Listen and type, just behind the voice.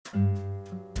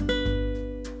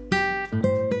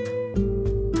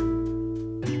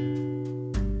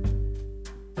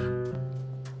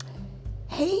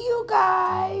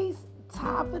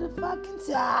top of the fucking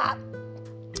top.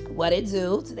 What it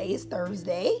do? Today is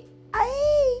Thursday.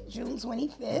 Hey, June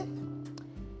 25th.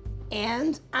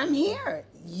 And I'm here.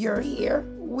 You're here.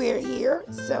 We're here.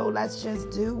 So let's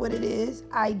just do what it is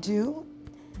I do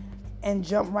and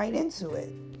jump right into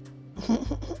it.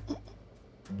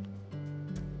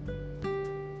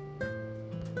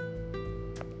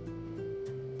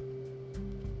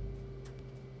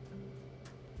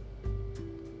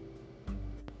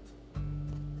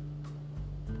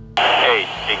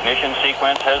 Ignition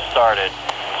sequence has started.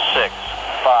 6,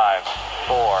 5,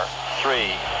 4,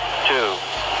 3, 2,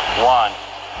 1,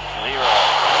 0.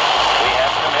 We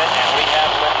have commit and we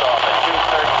have liftoff at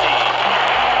 2:13.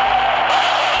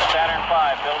 Saturn V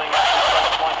building up to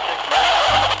 7.6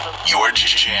 million. You're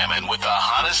jamming with the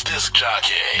hottest disc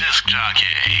jockey.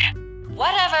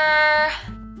 Whatever.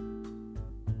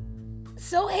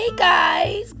 So hey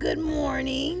guys, good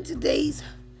morning. Today's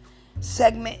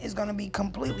segment is going to be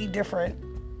completely different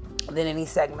than any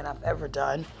segment I've ever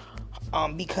done,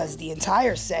 because the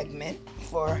entire segment,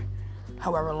 for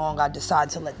however long I decide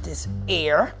to let this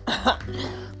air,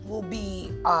 will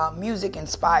be music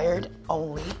inspired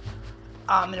only.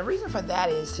 And the reason for that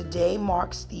is today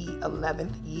marks the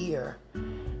 11th year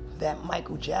that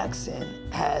Michael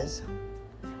Jackson has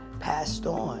passed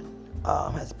on,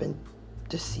 has been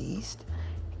deceased,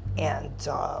 and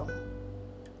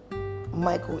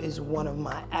Michael is one of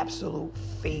my absolute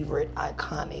favorite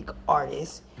iconic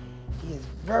artists. He is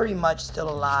very much still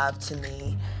alive to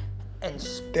me in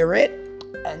spirit.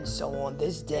 And so on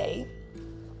this day,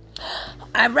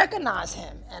 I recognize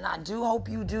him, and I do hope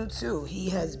you do too. He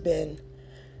has been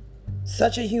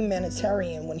such a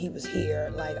humanitarian when he was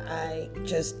here. Like,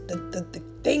 the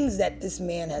things that this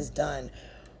man has done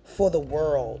for the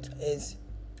world is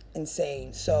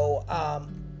insane. So,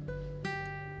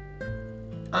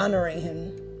 honoring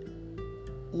him,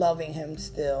 loving him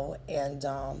still, and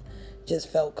just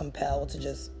felt compelled to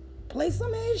just play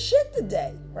some of his shit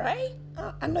today, right?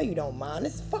 I know you don't mind.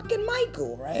 It's fucking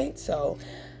Michael, right? So,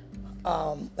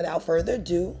 without further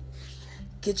ado,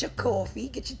 get your coffee,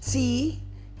 get your tea,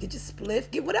 get your spliff,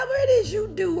 get whatever it is you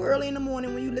do early in the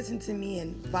morning when you listen to me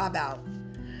and vibe out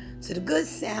to the good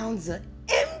sounds of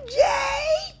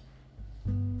MJ.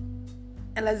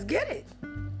 And let's get it.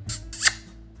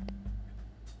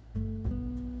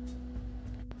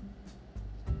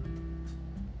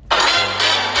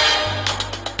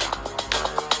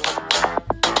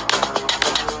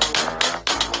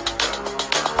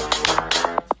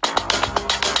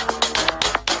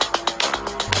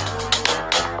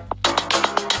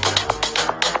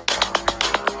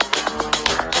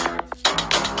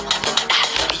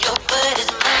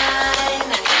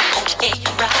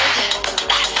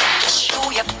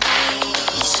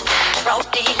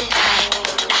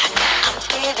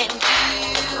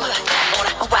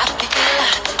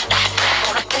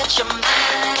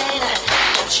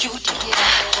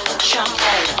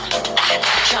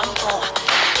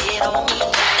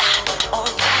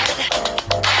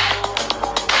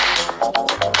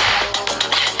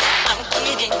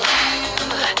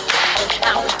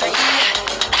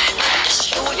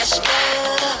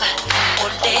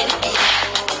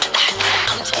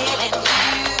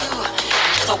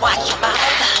 Watch your mouth.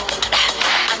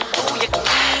 I know your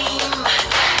game,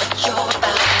 but you're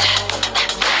about.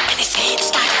 And they say the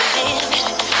sky's the limit.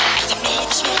 And to me,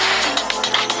 it's me.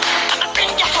 I'm a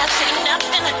friend, you have seen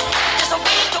nothing. There's a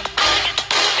way to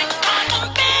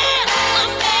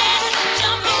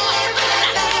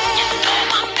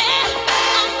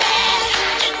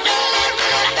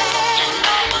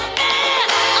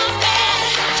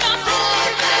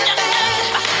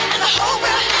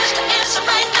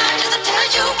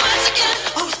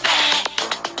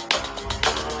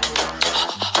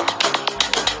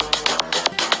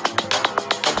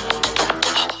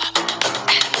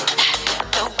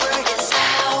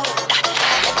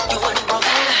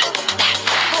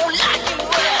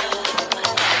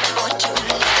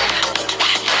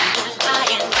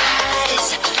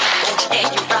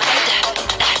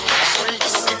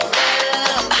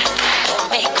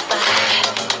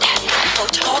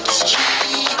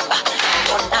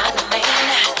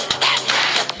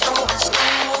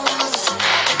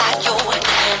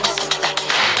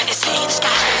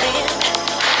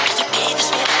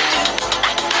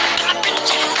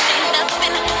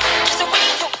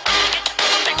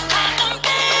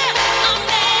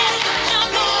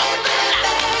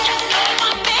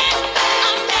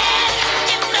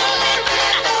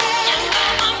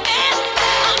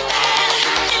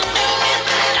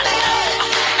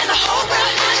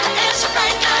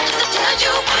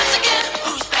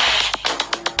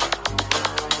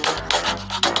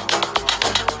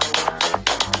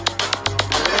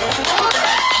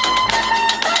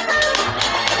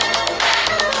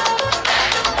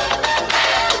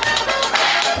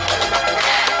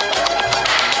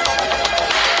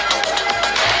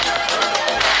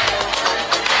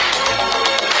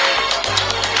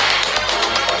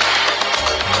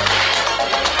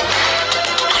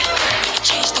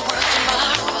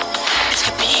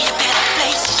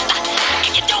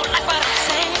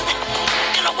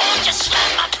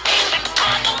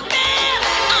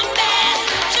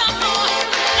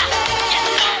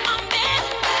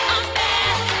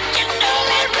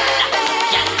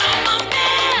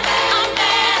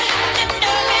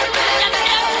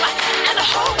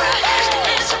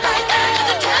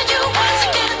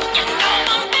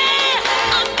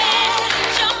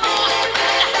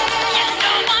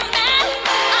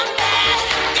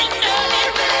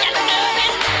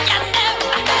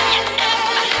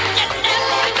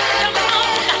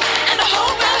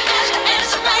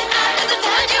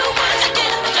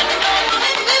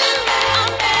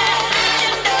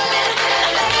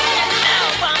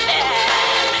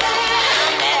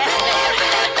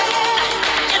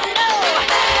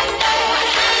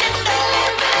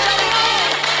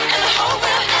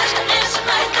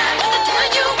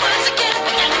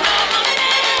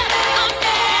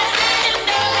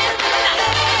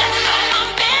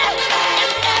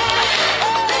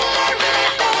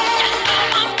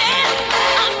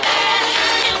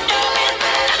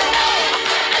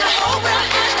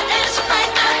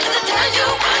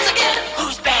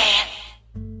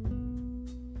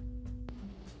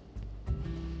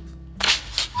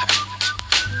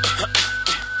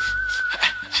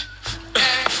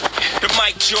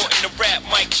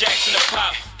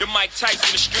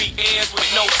street airs with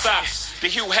no socks. The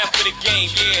Hugh Hef of the game,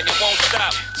 yeah, and it won't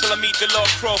stop till I meet the Lord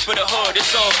Croft of the hood.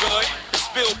 It's all good. It's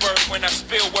Spielberg when I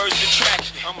spill words to track.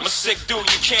 I'm a sick dude,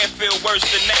 you can't feel worse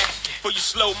than that. For you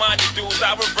slow-minded dudes,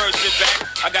 I reverse it back.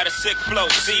 I got a sick flow,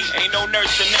 see, ain't no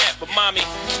nurse in that. But mommy,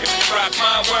 if you rock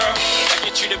my world, I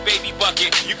get you the baby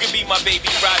bucket. You can be my baby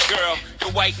rock girl. The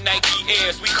white Nike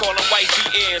Airs, we call them wifey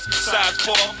Airs. Size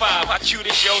 4 or 5, how cute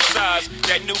is your size?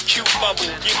 That new cute bubble,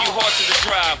 give you horses to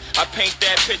drive. I paint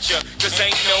that picture, cause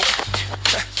ain't no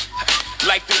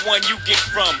like the one you get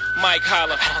from Mike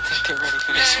Holler. I don't think they're ready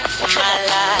for this one. My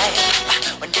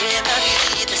life will never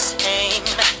be the same.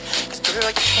 Cause girl,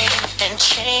 you came and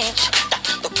changed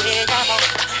the way I walk,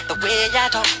 the way I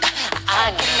talk.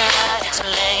 I cannot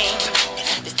explain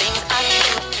the things I do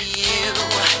for you.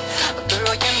 But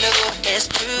girl, you know it's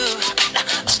true.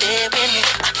 Stay with me,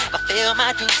 fulfill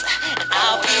my dreams, and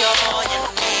I'll be all you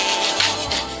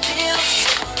need. Feels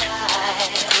so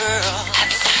right, girl.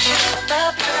 You're the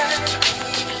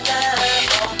perfect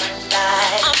love of my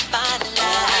life. I'm fine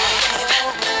life.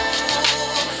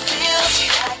 Feels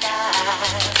like I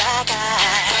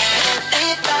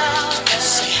found a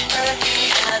secret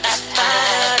that's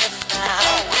fine and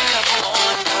found. Come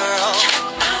on, girl.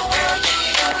 My world, you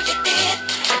know you did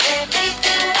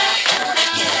everything I wanna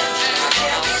give.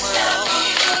 There is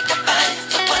nothing you can find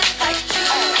someone like you.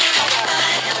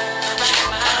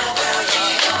 My world, you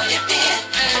know you did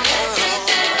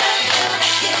everything I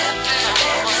wanna give.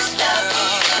 There is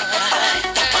nothing you can find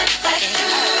someone like you.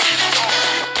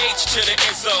 H to the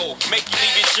Izzo, make you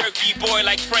leave your jerky boy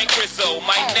like Frank Rizzo.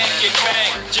 My neck get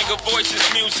bang, jiggle voices,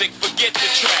 music, forget the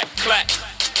track. Clap,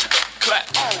 clap,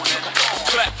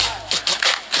 clap,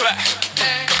 clap.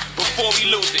 Before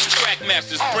we lose it, track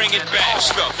masters, bring it back.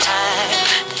 Let's go.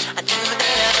 I knew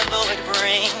that love would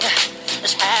bring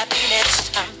this happiness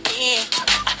to me.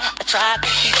 I tried to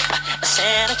keep a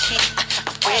sanity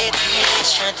away from me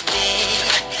gently.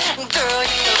 Girl,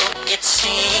 you know it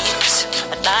seems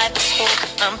my life is so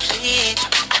complete.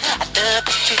 I love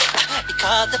the truth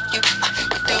because of you.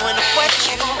 You're doing what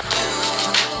you do.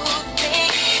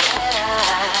 Think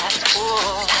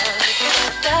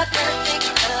that the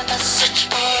perfect love I search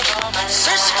for all my life.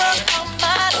 Search for all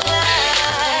my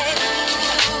life.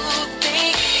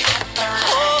 Think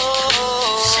perfect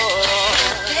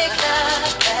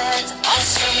love that's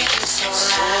awesome. So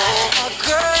right,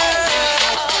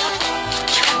 girl.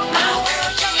 My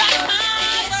world, you're like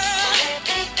my world.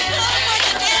 Everything like what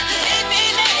you did to me,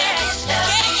 baby.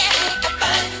 Yeah, yeah. Think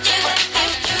about it.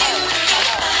 You,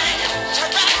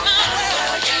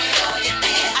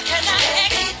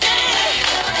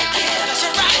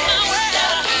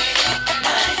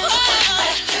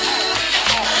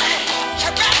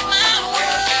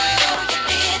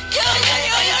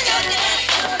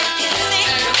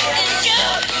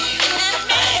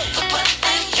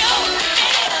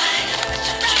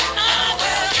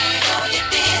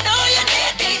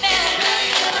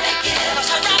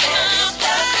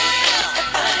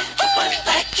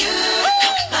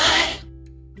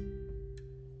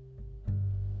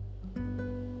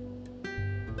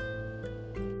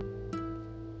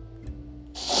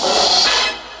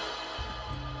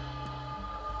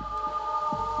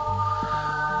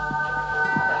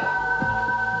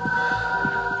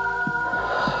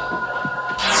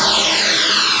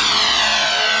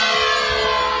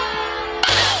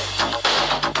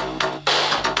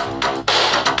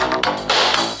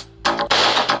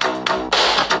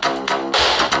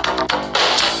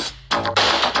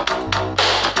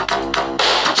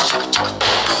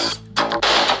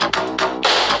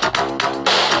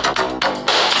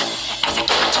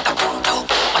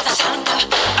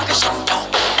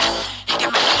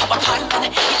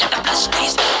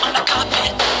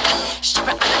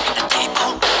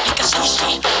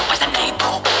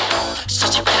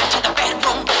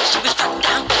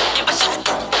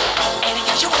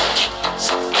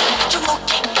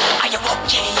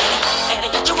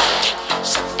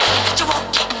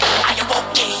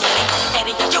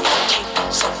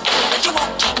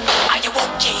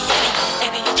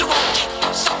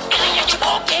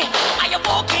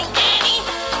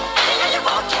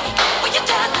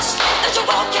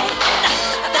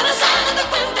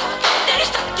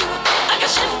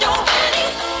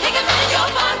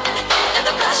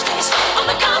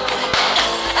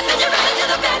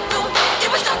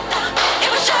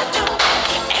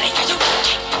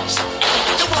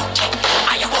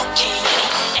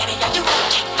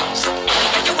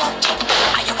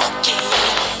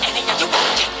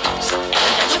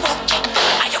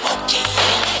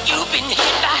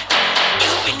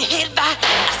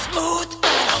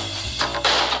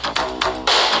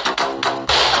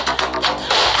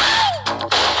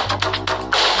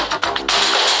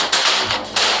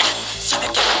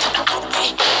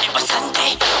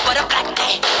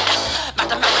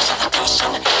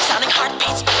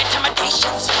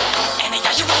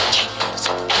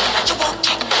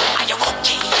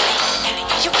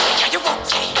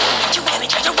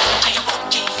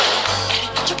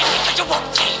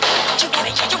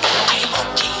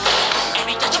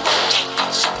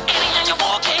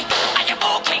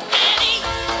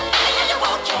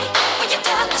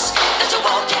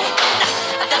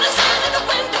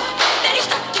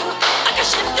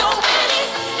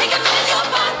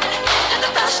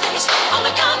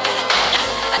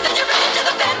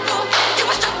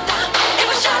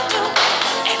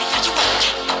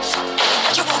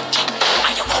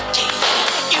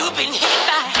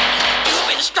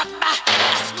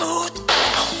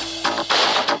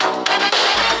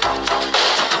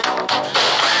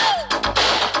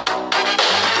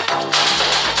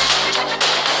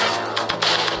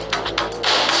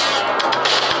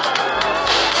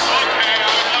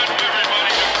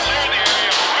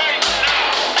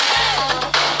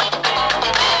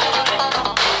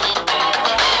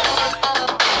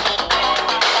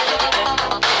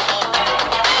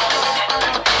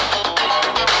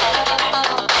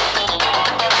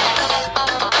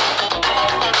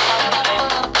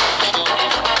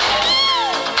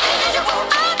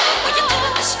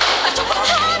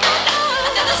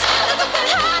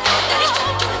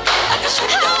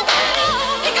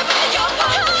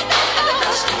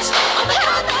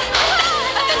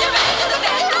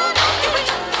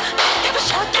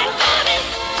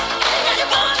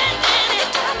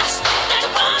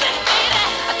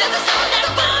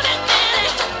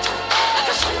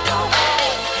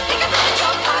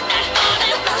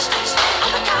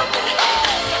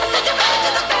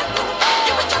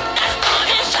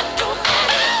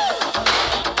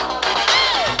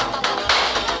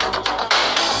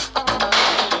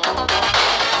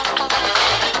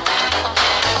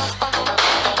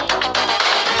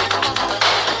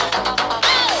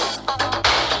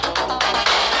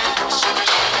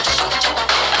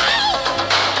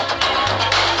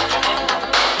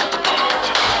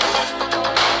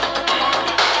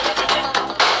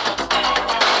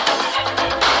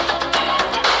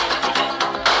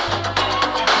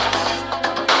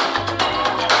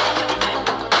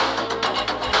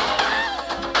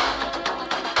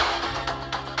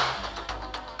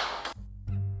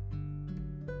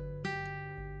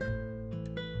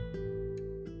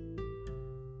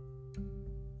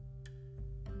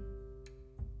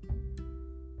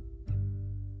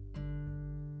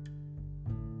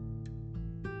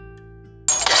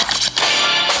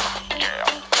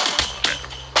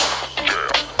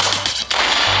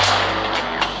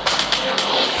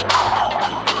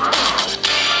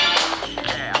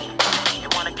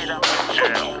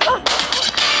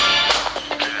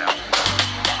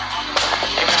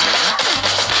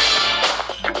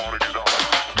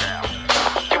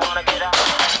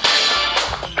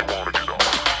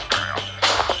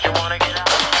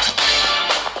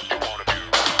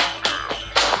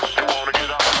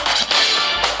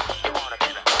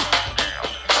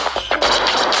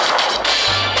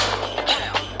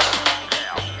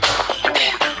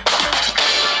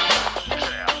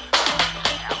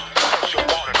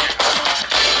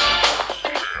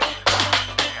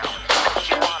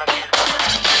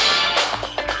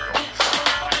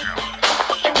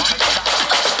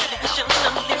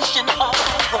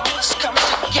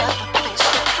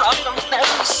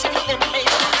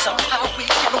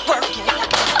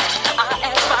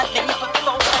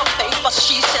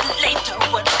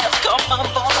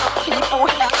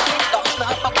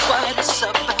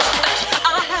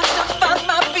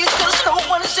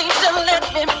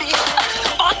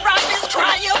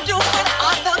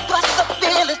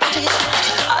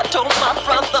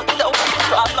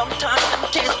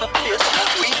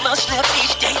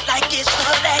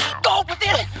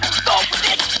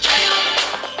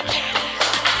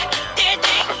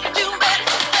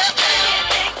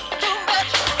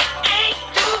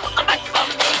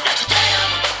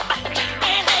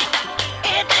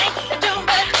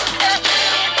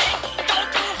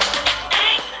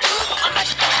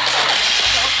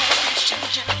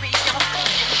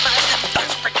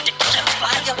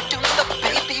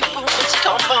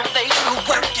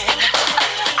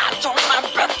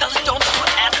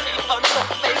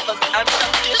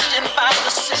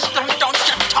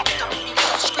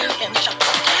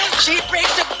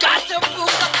 you got to prove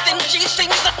something. She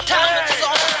sings the time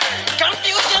song.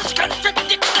 Confusion's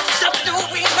contradictions, stuff do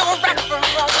we know right from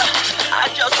wrong. I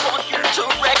just want you to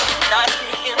recognize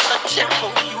me in the tempo.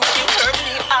 You can hurt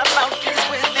me, I found peace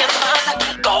within my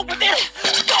life. Go with it,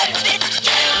 go with it.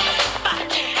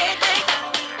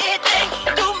 It ain't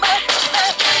too much.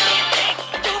 It ain't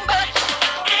too much.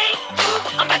 Ain't too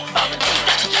much for me.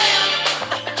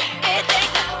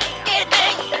 It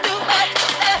ain't too much.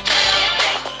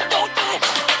 Don't do it.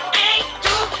 Ain't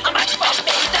too much for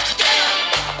me.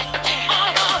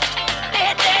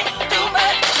 It ain't too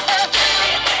much.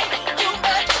 It ain't too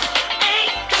much.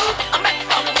 Ain't too much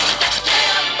for me.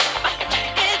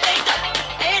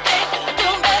 It ain't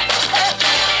too much.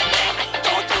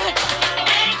 Don't do it.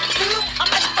 Ain't too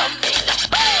much for me.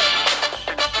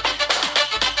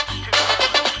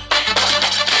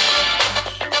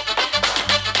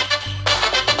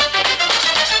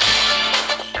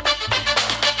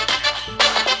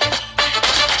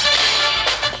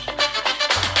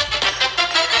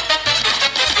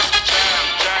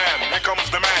 Jam, here comes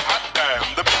the man, hot damn.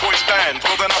 The big boy stands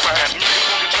with an upper hand. Music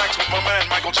on your tracks with my man,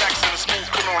 Michael Jackson. A smooth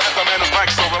criminal anthem and his back,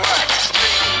 so relax.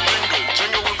 Jingle,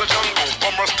 jingle in the jungle.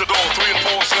 From rush to door, 3 and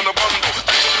 4 in a bundle.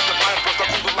 Execute the plan, press the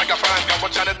hold like a fan. Got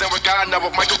what Janet, then we got never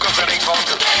Michael, cause that ain't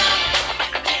talking.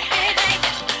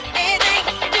 It ain't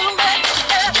too much.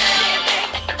 It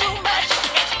ain't too much.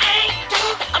 It ain't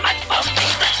too much for me.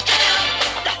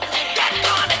 Get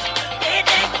on it. It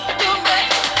ain't too much.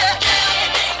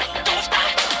 Don't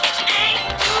stop. It ain't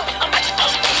too much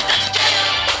for me.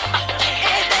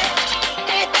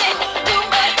 It ain't too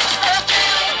much.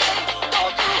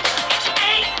 Don't do it. It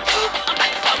ain't too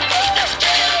much for me.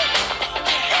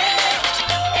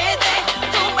 It ain't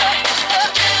too much.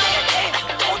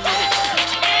 Don't do it.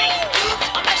 It ain't too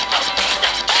much for me.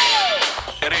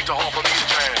 It ain't too hard for me to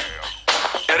jam.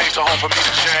 It ain't too hard for me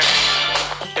to jam.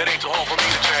 It ain't too hard for me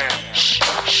to jam.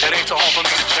 It ain't too hard for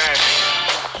me to jam.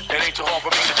 It ain't too hard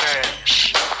for me to jam.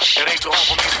 It ain't too hard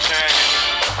for me to jam.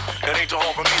 It ain't too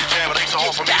hard for me to jam. It ain't too hard for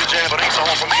me to jam. It ain't too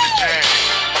hard for me to jam.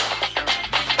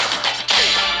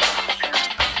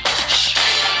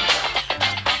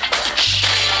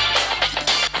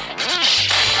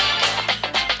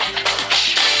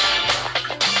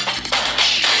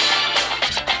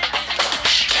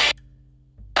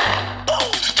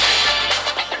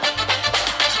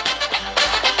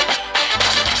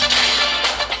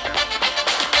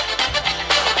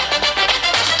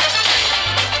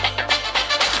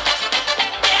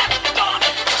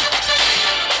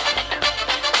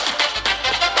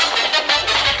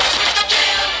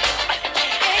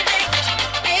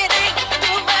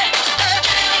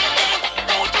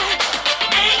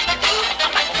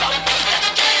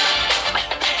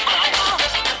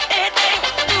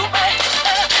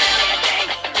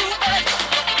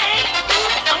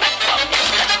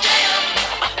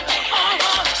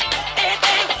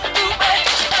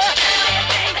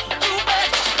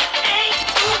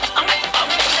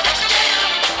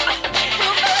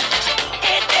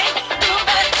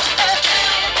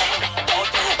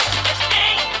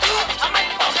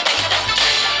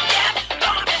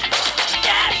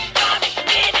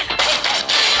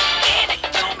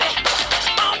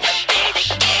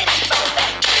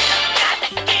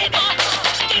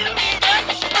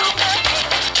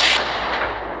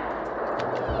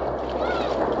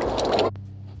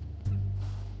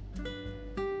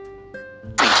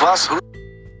 Plus, who?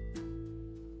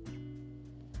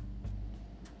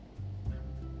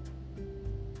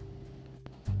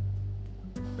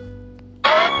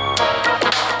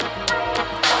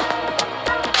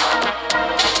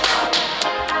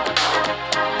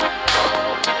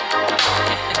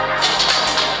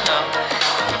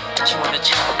 You wanna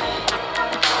jump?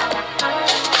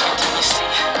 Until you see.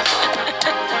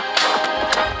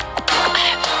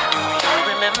 Do you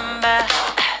remember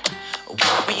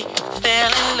when we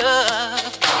fell in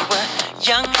love? We were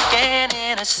young and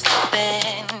innocent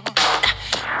then.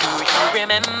 Do you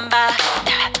remember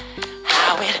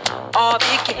how it all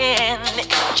began? It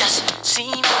just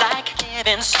seemed like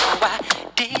heaven, so I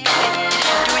did it.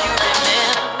 Do you remember?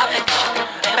 I bet you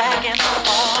remember back and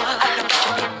forth. I bet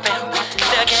you remember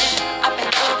again. I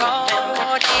bet you remember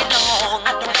all day long.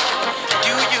 I don't.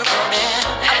 Do you remember?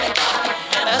 I bet you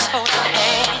remember us holding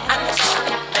hands. I bet you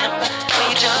remember we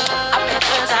just. I bet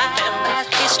 'cause I remember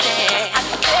we stayed. I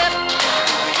remember.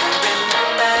 Do you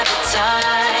remember the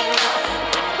time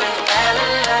when we fell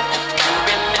in love? Do you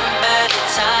remember the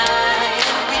time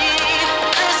when we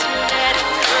first met,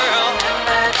 girl?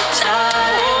 Remember the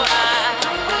time?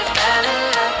 Oh,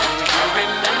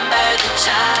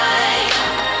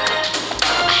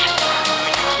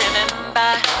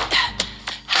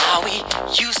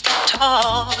 used to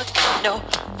talk. No,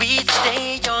 we'd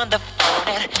stay on the phone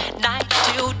at night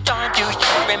till dawn. Do you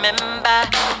remember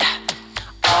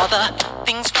all the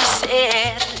things we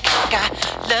said? Like I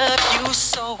love you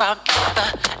so I'll never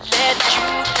let you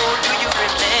go. Do you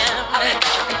remember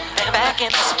back in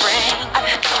the spring?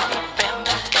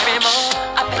 Remember every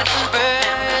morning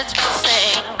birds would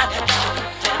sing.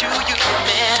 Do you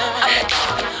remember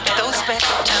those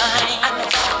special times?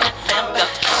 Remember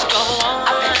go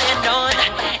on and on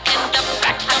in the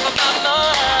back of my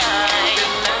mind.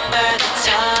 Remember the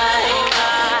time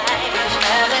we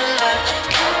fell in love.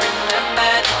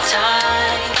 Remember the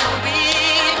time we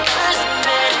first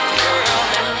met, girl.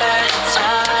 Remember the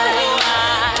time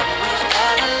we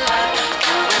fell in love.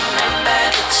 You remember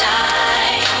the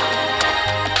time,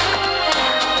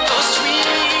 those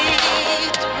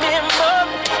sweet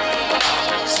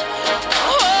memories will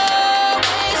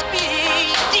always be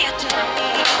dear to me.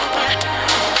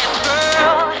 And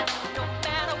girl, no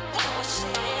matter what was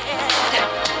said,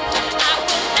 I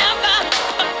will never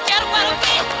forget what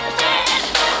we did.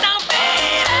 Now,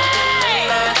 baby,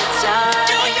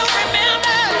 do you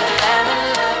remember?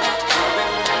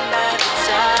 Remember the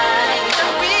time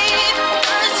that we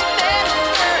first met,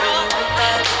 girl.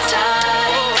 Remember the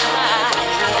time we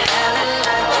fell in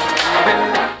love.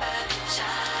 Remember the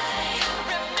time.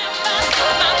 Remember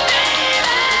my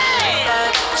baby. Remember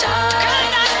the time.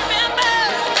 Could I remember?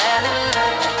 We fell in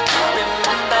love.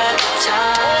 Remember the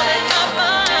time. In my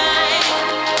mind,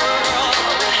 girl.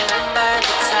 Remember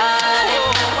the time.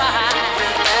 Why we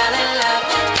fell in love.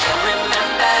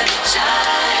 Remember the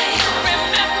time.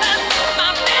 Remember my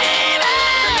baby.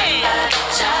 Remember the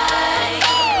time.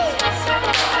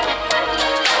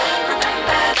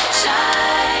 Remember the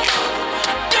time.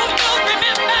 Do you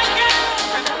remember, girl?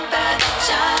 Remember the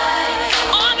time.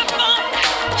 On the phone,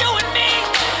 you and me.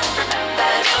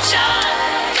 Remember the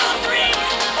time. 2, 3.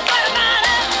 What about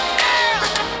it, girl?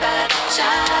 Remember the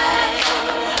time.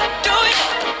 Do it,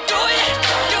 do it,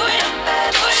 do it,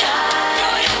 do it, do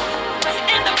it.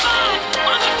 In the bar,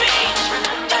 on the beach,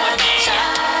 you and me,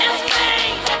 in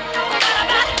Spain. What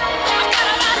about it? What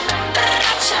about it? Remember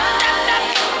the time.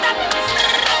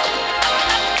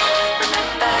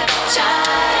 Remember the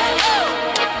time.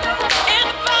 In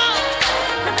the bar,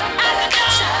 at the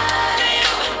door. Do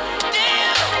you? Do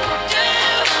you? Do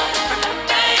you?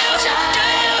 Do you? Do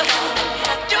you?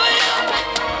 Do you?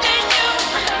 Did you?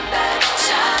 Remember the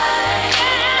time.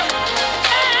 Yeah,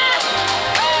 yeah.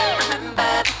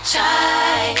 Remember the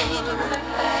time. Remember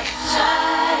the time.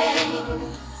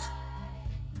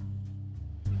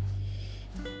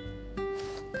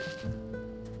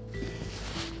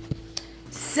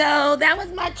 So that was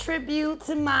my tribute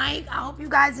to Mike. I hope you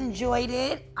guys enjoyed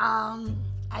it.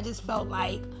 I just felt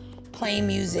like playing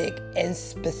music, and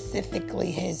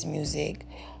specifically his music,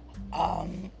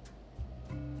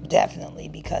 definitely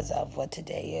because of what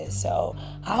today is. So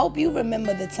I hope you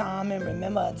remember the time, and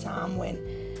remember a time when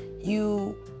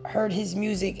you heard his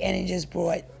music and it just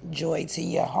brought joy to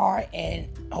your heart, and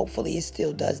hopefully it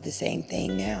still does the same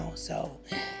thing now. So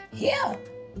yeah.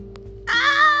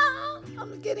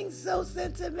 I'm getting so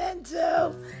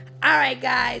sentimental. All right,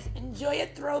 guys, enjoy a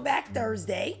throwback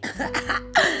Thursday.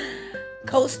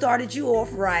 Coach started you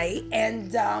off right,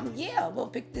 and yeah, we'll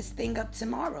pick this thing up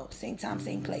tomorrow, same time,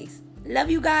 same place.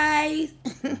 Love you guys.